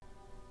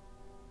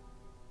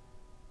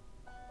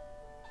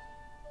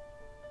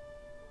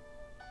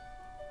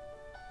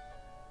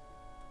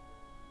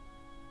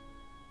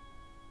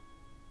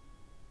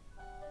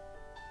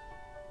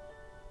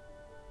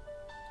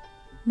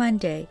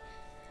Monday,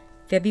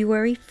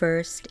 February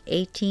 1st,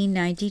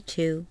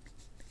 1892.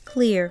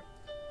 Clear.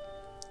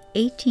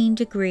 18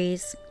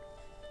 degrees.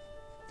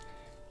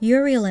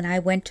 Uriel and I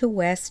went to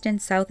West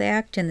and South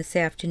Acton this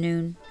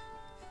afternoon.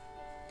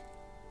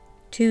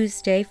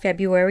 Tuesday,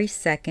 February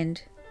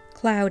 2nd.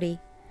 Cloudy.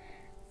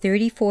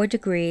 34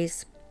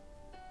 degrees.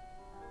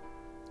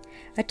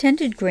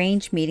 Attended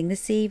Grange meeting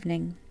this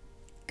evening.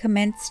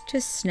 Commenced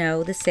to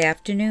snow this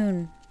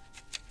afternoon.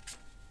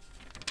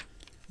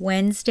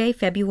 Wednesday,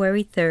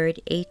 February 3rd,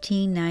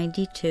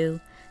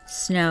 1892.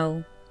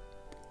 Snow.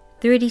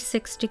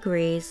 36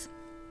 degrees.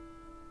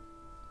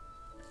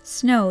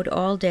 Snowed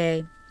all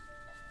day.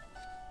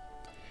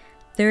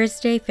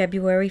 Thursday,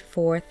 February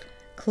 4th.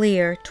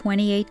 Clear,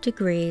 28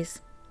 degrees.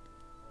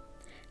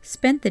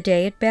 Spent the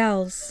day at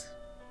Bell's.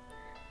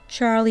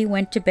 Charlie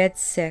went to bed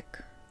sick.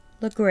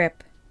 La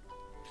grippe.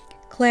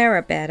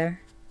 Clara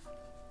better.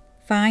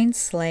 Fine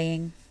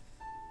sleighing.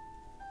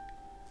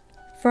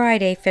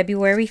 Friday,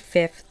 February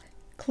 5th.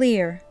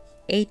 Clear,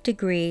 8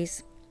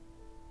 degrees.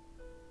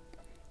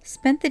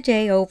 Spent the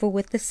day over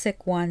with the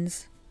sick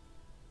ones.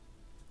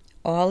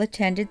 All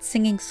attended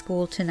singing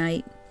school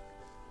tonight.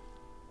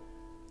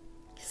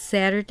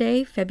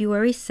 Saturday,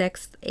 February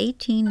 6th,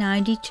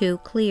 1892.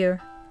 Clear,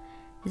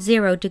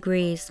 0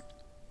 degrees.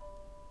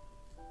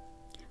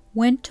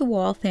 Went to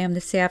Waltham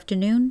this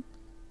afternoon.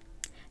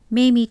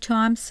 Mamie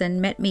Thompson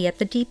met me at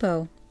the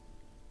depot.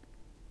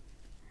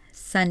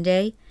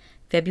 Sunday,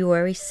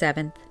 February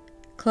 7th.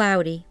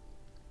 Cloudy,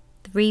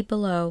 3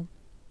 below.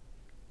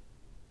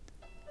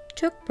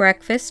 Took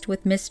breakfast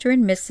with Mr.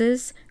 and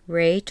Mrs.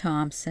 Ray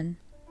Thompson.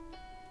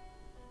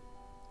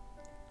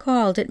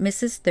 Called at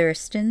Mrs.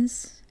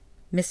 Thurston's,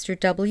 Mr.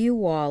 W.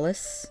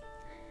 Wallace,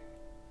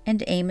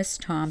 and Amos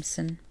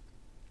Thompson.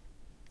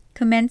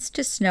 Commenced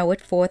to snow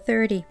at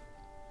 4:30.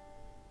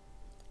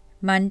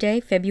 Monday,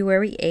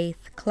 February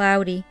 8th.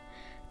 Cloudy,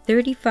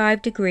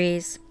 35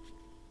 degrees.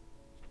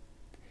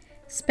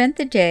 Spent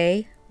the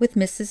day with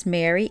Mrs.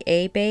 Mary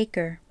A.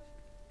 Baker.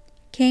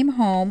 Came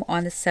home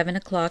on the 7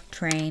 o'clock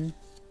train.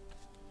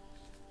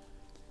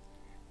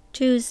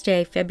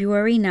 Tuesday,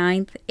 February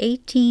 9th,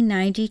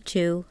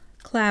 1892.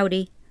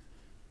 Cloudy,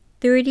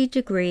 30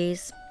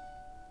 degrees.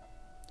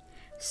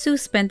 Sue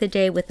spent the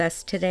day with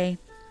us today.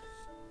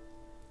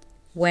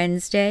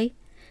 Wednesday,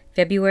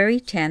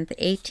 February 10th,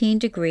 18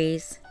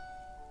 degrees.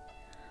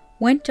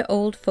 Went to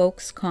Old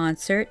Folks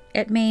Concert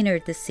at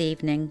Maynard this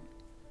evening.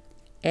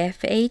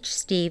 F.H.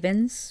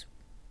 Stevens,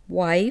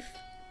 wife,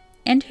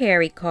 and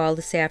Harry called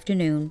this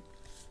afternoon.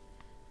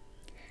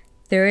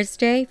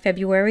 Thursday,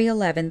 February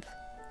 11th.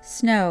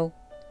 Snow,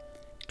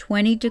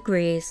 20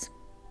 degrees.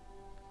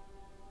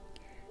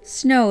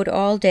 Snowed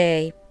all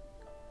day.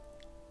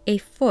 A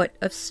foot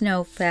of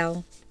snow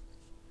fell.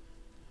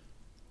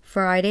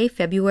 Friday,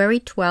 February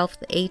 12th,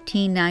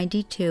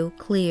 1892.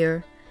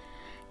 Clear,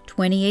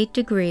 28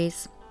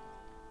 degrees.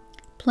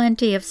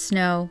 Plenty of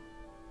snow.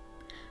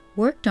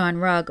 Worked on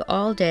rug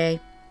all day.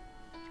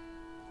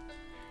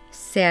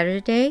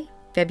 Saturday,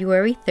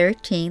 February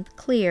 13th.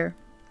 Clear,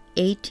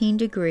 18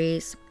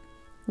 degrees.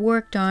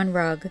 Worked on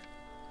rug.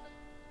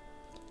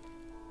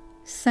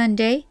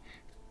 Sunday,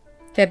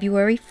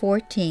 February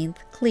 14th.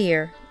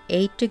 Clear,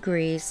 8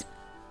 degrees.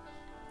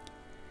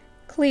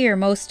 Clear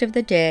most of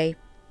the day.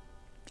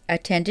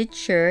 Attended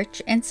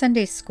church and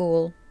Sunday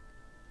school.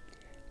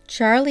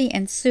 Charlie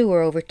and Sue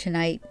are over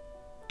tonight.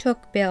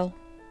 Took Bill.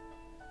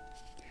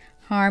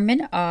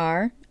 Harmon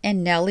R.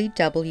 and Nellie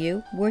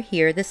W. were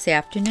here this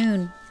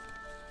afternoon.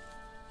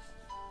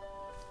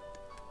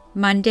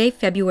 Monday,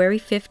 February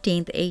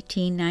 15th,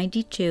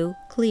 1892.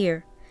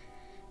 Clear,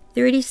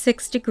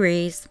 36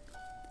 degrees.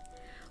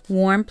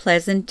 Warm,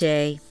 pleasant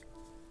day.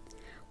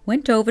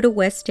 Went over to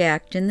West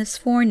Acton this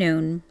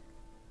forenoon.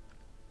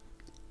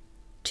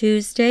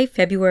 Tuesday,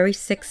 February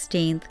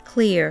 16th.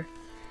 Clear,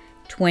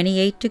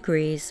 28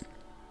 degrees.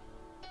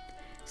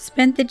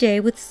 Spent the day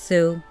with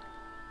Sue.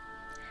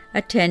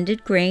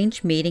 Attended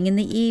Grange meeting in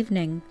the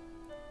evening.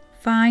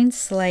 Fine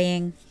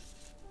sleighing.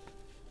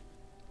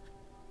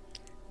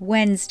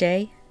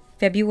 Wednesday,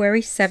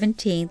 February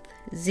 17th.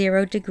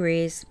 0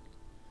 degrees.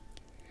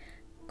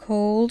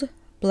 Cold,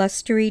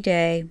 blustery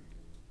day.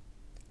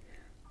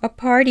 A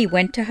party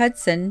went to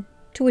Hudson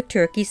to a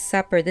turkey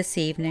supper this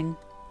evening.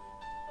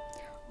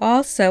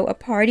 Also, a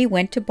party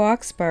went to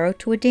Boxborough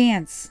to a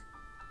dance.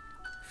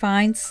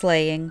 Fine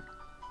sleighing.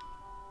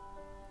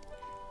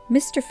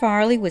 Mr.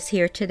 Farley was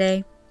here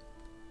today.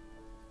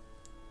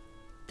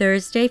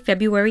 Thursday,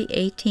 February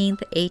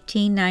 18th,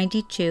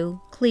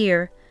 1892.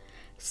 Clear,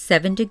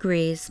 7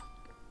 degrees.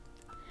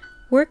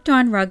 Worked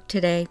on rug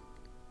today.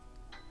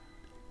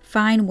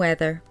 Fine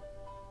weather.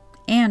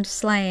 And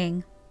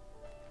sleighing.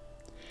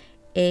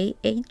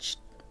 A.H.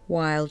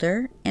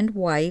 Wilder and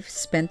wife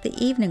spent the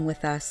evening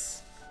with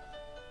us.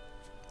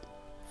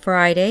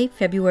 Friday,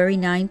 February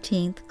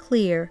 19th.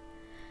 Clear,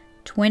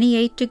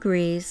 28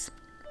 degrees.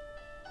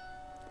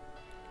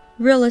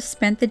 Rilla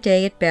spent the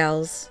day at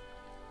Bell's.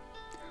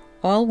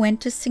 All went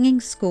to singing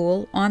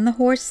school on the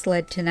horse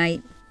sled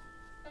tonight.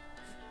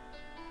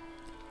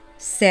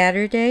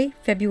 Saturday,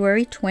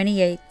 February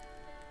 28th.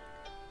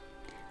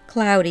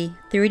 Cloudy,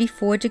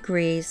 34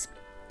 degrees.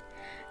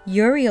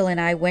 Uriel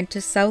and I went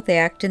to South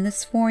Acton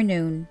this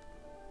forenoon.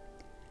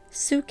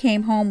 Sue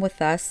came home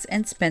with us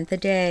and spent the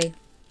day.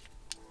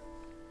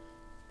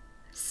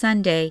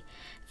 Sunday,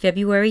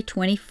 February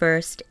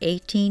 21st,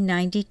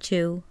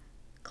 1892.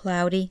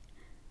 Cloudy,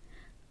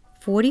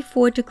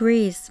 44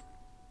 degrees.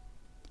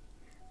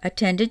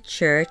 Attended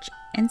church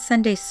and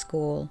Sunday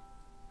school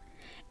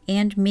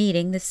and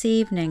meeting this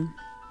evening.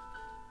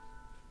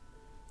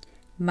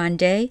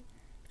 Monday,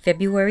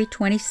 February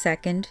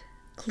 22nd.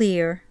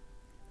 Clear,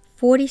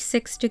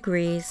 46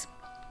 degrees.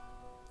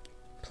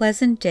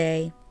 Pleasant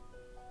day.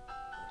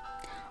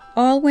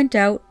 All went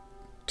out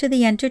to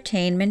the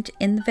entertainment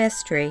in the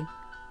vestry.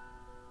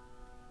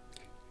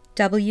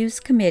 W's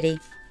committee.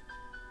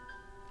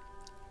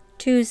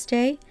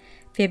 Tuesday,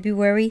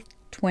 February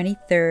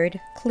 23rd.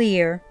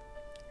 Clear,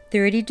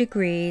 30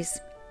 degrees.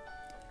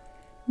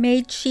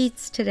 Made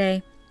sheets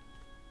today.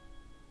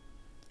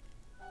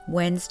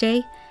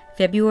 Wednesday,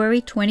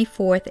 February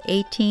 24th,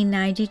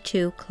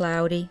 1892.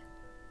 Cloudy,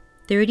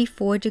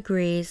 34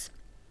 degrees.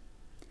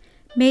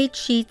 Made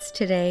sheets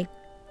today.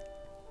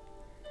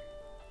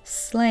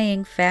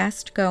 Sleighing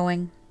fast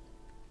going.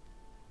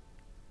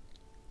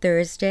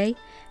 Thursday,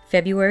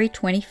 February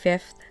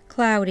 25th.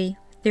 Cloudy,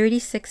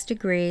 36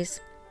 degrees.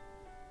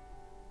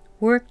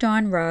 Worked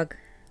on rug.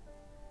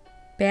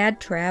 Bad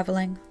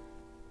traveling.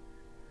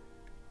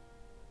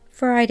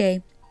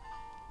 Friday,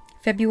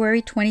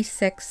 February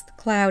 26th.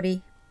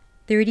 Cloudy,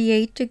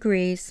 38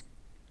 degrees.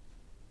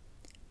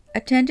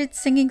 Attended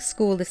singing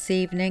school this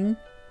evening.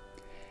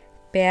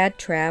 Bad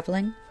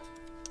traveling.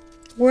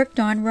 Worked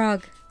on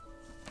rug.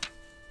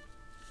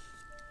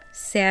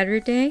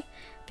 Saturday,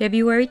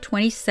 February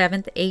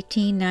 27th,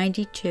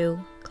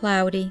 1892.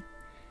 Cloudy,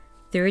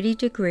 30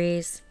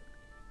 degrees.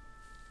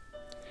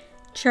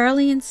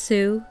 Charlie and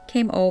Sue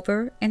came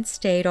over and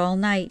stayed all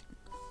night.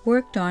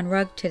 Worked on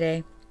rug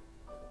today.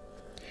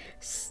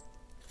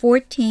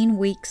 14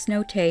 weeks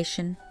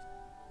notation.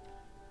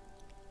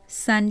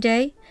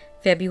 Sunday,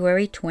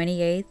 February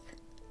 28th,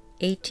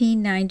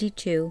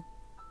 1892.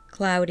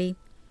 Cloudy,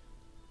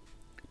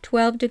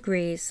 12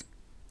 degrees.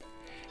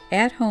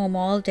 At home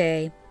all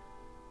day.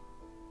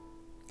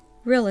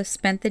 Rilla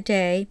spent the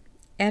day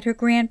at her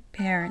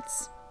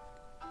grandparents'.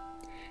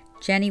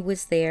 Jenny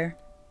was there.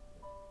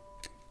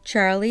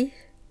 Charlie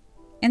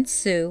and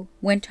Sue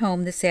went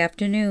home this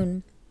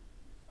afternoon.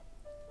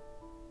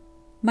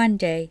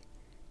 Monday,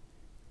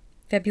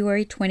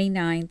 February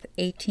 29th,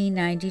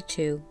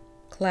 1892.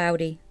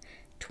 Cloudy,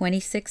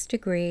 26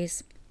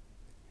 degrees.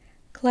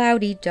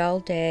 Cloudy, dull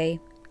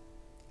day.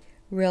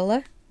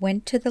 Rilla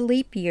went to the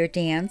leap year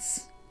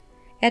dance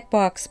at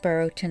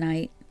Boxborough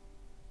tonight.